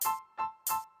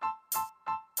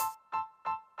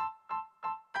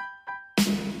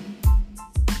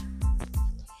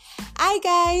Hi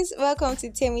guys, welcome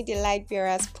to Temi the Light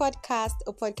Bearers podcast,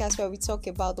 a podcast where we talk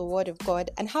about the Word of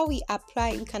God and how we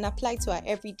can apply to our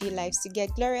everyday lives to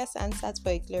get glorious answers for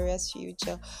a glorious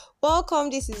future. Welcome,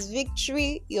 this is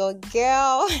Victory, your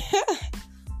girl,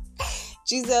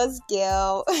 Jesus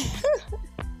girl.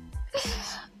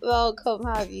 Welcome,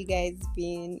 how have you guys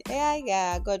been?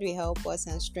 Yeah, God will help us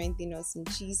and strengthen us in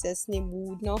Jesus' name. We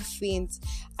would not faint,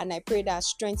 and I pray that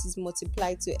strength is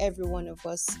multiplied to every one of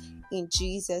us in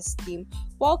Jesus' name.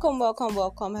 Welcome. I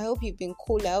hope you've been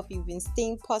cool. I hope you've been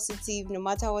staying positive no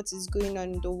matter what is going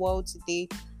on in the world today.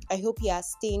 I hope you are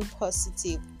staying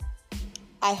positive.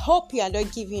 I hope you are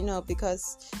not giving up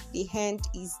because the end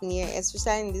is near,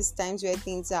 especially in these times where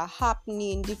things are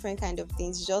happening, different kind of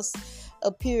things, just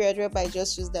a period whereby it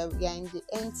just shows that we are in the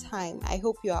end time. I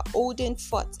hope you are holding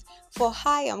forth, for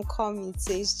I am coming,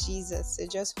 says Jesus. So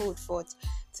just hold forth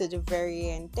to the very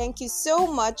end. Thank you so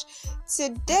much.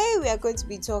 Today we are going to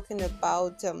be talking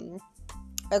about a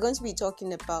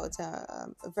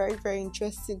very, very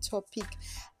interesting topic,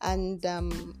 and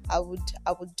I would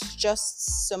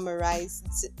just summarize.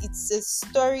 It's a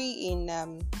story in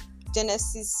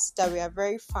Genesis that we are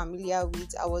very familiar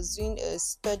with. I was doing a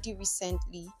study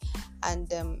recently,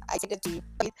 and I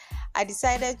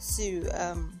decided to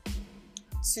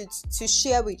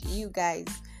share with you guys.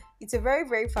 It's a very,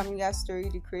 very familiar story,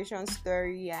 the creation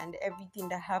story and everything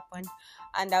that happened.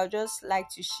 And I would just like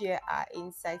to share our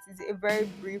insights. It's a very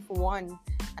brief one,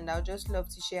 and I would just love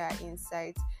to share our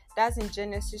insights. That's in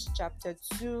Genesis chapter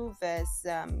 2, verse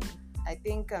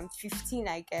 15,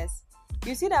 I guess.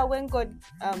 You see that when God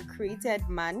created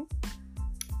man,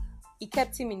 He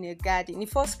kept him in a garden. He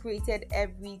first created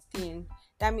everything.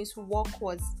 That means work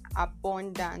was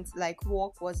abundant. Like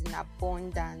work was in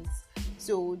abundance.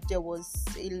 So there was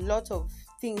a lot of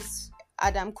things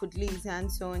Adam could lay his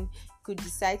hands on. He could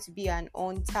decide to be an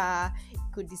hunter. He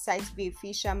could decide to be a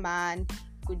fisherman.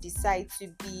 He could decide to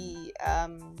be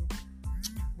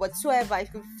whatsoever. He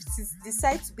could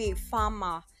decide to be a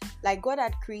farmer. Like God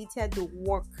had created the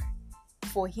work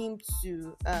for him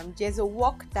to there's a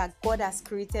work that God has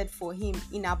created for him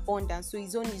in abundance. So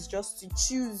his own is just to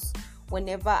choose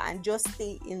whenever and just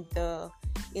stay in the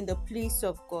place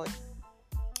of God.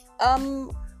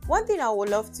 One thing I would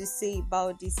love to say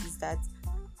about this is that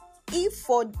if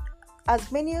for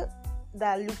as many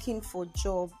that are looking for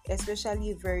job,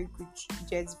 especially very good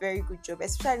job,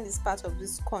 especially in this part of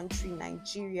this country,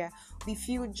 Nigeria, we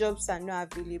feel jobs are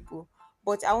not available.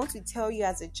 But I want to tell you,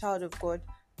 as a child of God,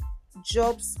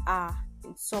 jobs are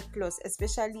in surplus,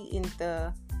 especially in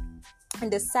the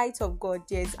sight of God.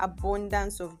 There's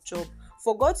abundance of job.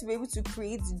 For God to be able to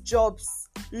create jobs,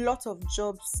 lot of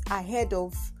jobs ahead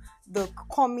of the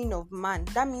coming of man,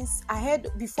 that means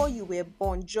before you were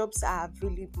born, jobs are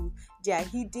available. They are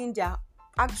hidden. They are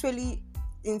actually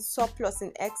in surplus,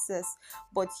 in excess,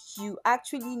 but you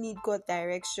actually need God's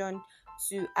direction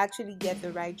to actually get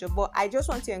the right job. But I just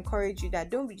want to encourage you that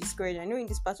don't be discouraged. I know in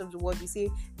this part of the world we say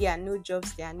there are no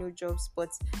jobs, but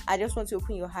I just want to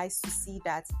open your eyes to see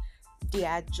that there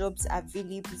are jobs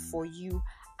available for you,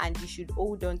 and you should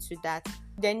hold on to that.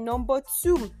 Then number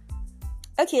 2,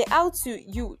 okay,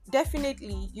 you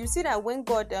see that when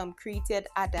God created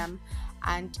Adam,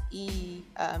 and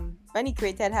when he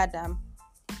created Adam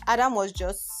was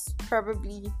just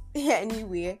probably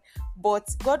anywhere, but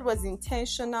God was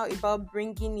intentional about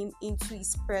bringing him into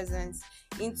his presence,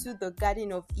 into the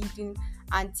Garden of Eden,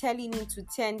 and telling him to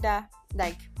tender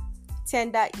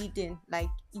Eden. Like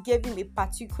he gave him a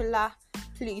particular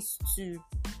place to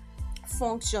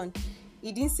function.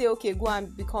 He didn't say, okay, go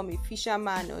and become a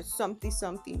fisherman or something.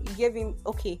 He gave him,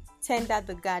 okay, tender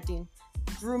the garden,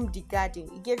 groom the garden.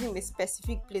 He gave him a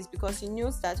specific place because he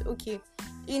knows that, okay,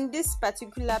 in this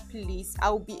particular place, I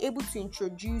will be able to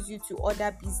introduce you to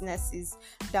other businesses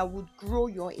that would grow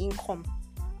your income.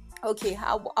 Okay,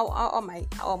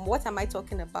 what am I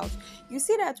talking about? You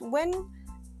see that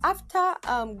after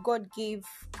God gave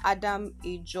Adam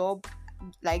a job,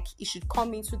 like he should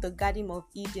come into the Garden of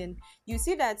Eden, you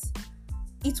see that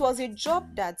it was a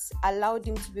job that allowed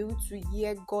him to be able to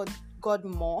hear God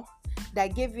more,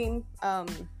 that gave him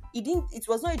it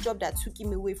was not a job that took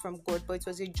him away from God, but it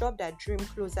was a job that drew him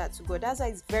closer to God. That's why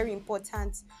it's very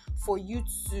important for you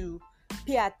to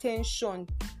pay attention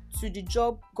to the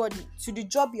job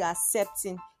you're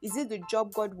accepting. Is it the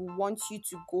job God will want you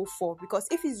to go for? Because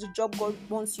if it's the job God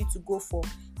wants you to go for,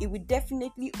 it will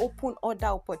definitely open other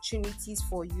opportunities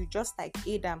for you, just like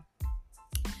Adam.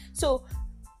 So,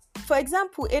 for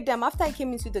example, Adam, after he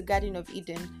came into the Garden of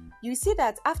Eden, you see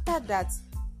that after that,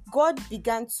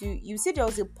 there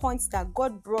was a point that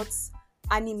God brought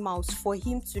animals for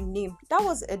him to name. That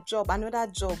was another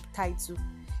job title.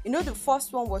 The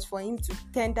first one was for him to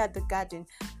tender the garden,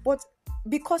 but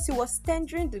because he was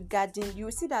tendering the garden, you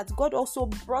will see that God also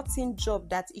brought in job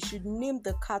that he should name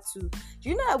the cattle. Do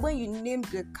you know that when you name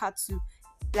the cattle,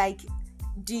 like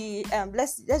the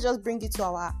let's just bring it to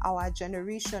our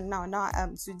generation now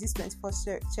to this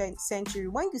 21st century.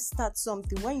 When you start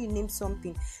something, when you name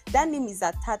something, that name is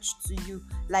attached to you,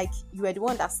 like you are the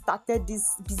one that started this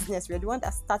business, you are the one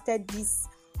that started this.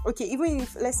 Okay, even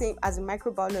if, let's say, as a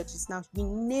microbiologist now, you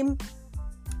name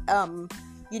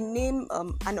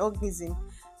an organism,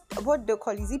 what they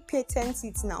call, is it patent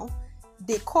it now,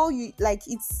 they call you, like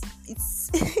it's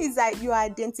it's like you are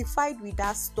identified with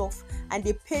that stuff, and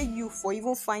they pay you for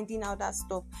even finding out that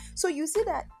stuff. So you see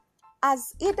that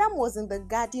as Adam was in the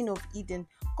Garden of Eden,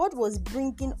 God was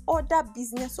bringing other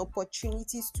business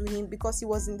opportunities to him because he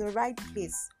was in the right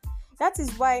place. That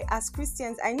is why, as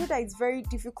Christians, I know that it's very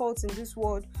difficult in this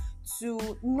world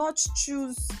to not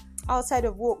choose outside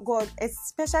of God,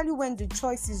 especially when the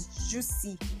choice is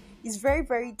juicy. It's very,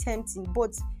 very tempting,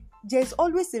 but there's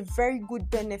always a very good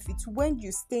benefit when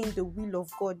you stay in the will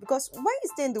of God. Because when you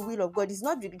stay in the will of God, it's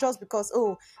not just because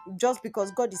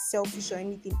God is selfish or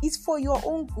anything. It's for your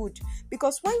own good.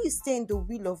 Because when you stay in the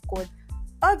will of God,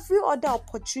 every other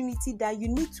opportunity that you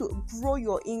need to grow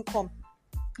your income,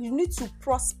 you need to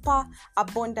prosper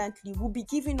abundantly, will be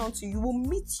given unto you, will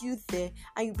meet you there,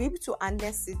 and you'll be able to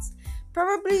harness it.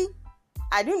 Probably,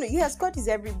 I don't know, yes, God is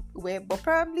everywhere, but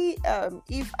probably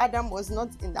if Adam was not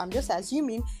in, I'm just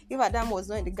assuming, if Adam was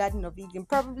not in the Garden of Eden,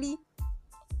 probably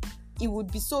he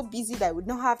would be so busy that he would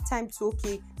not have time to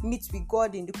meet with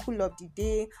God in the cool of the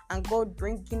day, and God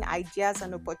bringing ideas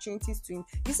and opportunities to him.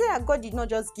 You say that God did not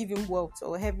just give him wealth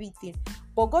or everything,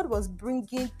 but God was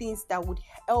bringing things that would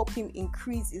help him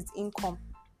increase his income.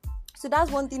 So that's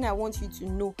one thing I want you to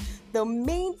know. The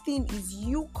main thing is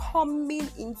you coming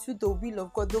into the will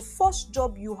of God. The first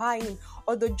job you are in,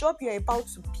 or the job you're about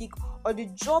to pick, or the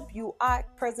job you are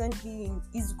presently in,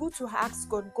 is good to ask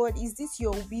God, is this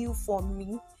your will for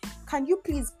me? Can you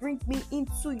please bring me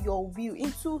into your will,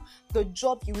 into the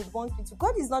job you would want me to?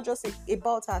 God is not just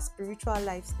about our spiritual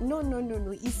lives. No.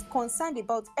 He's concerned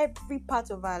about every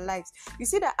part of our lives. You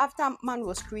see that after man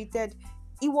was created,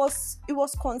 He was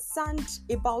concerned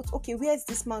about, where is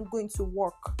this man going to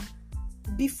work?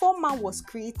 Before man was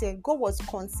created, God was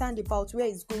concerned about where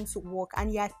he's going to work, and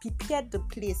he had prepared the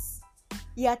place.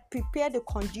 He had prepared a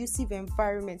conducive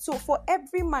environment. So for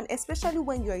every man, especially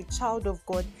when you're a child of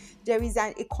God, there is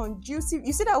a conducive.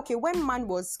 You see that, when man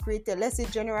was created, let's say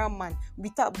general man,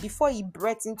 before he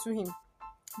breathed into him,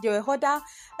 there were other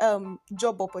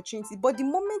job opportunities, but the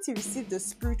moment he received the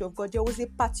Spirit of God, there was a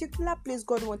particular place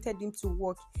God wanted him to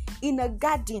work, in a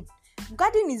garden.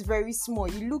 Garden is very small.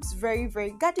 It looks very,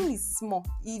 very, garden is small.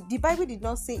 The Bible did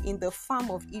not say in the farm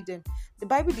of Eden. The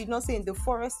Bible did not say in the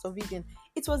forest of Eden.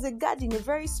 It was a garden, a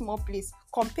very small place,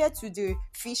 compared to the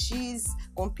fishes,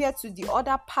 compared to the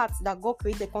other parts that God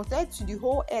created, compared to the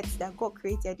whole earth that God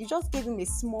created. He just gave him a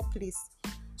small place.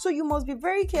 So you must be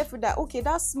very careful that,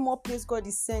 that small place God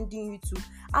is sending you to,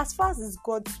 as far as it's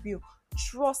God's will,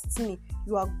 trust me,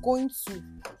 you're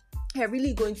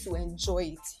really going to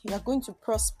enjoy it. You're going to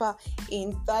prosper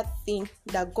in that thing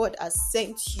that God has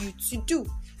sent you to do.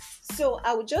 So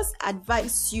I would just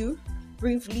advise you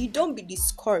briefly, don't be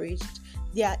discouraged.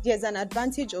 There's an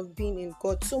advantage of being in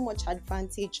God, so much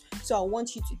advantage. So I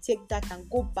want you to take that and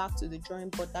go back to the drawing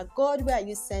board. That God, where are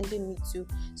you sending me to,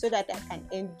 so that I can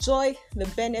enjoy the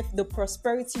benefit, the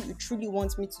prosperity you truly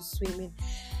want me to swim in.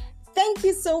 Thank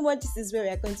you so much. This is where we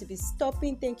are going to be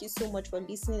stopping. Thank you so much for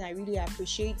listening. I really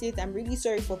appreciate it. I'm really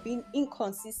sorry for being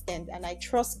inconsistent, and I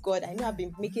trust God. I know I've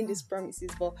been making these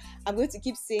promises, but I'm going to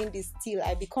keep saying this till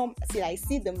I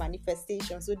see the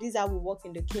manifestation. So this is how we work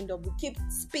in the kingdom. We keep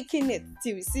speaking it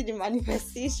till we see the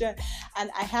manifestation,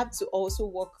 and I have to also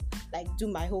work, do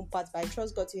my home part, but I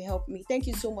trust God to help me. Thank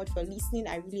you so much for listening.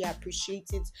 I really appreciate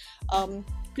it.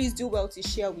 Please do well to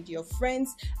share with your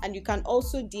friends, and you can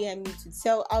also DM me to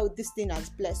tell how this thing has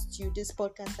blessed you, this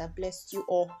podcast has blessed you,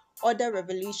 or other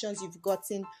revelations you've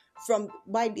gotten from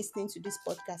by listening to this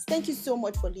podcast. Thank you so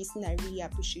much for listening. I really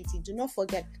appreciate it. Do not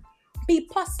forget, be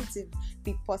positive.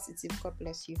 God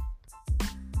bless you.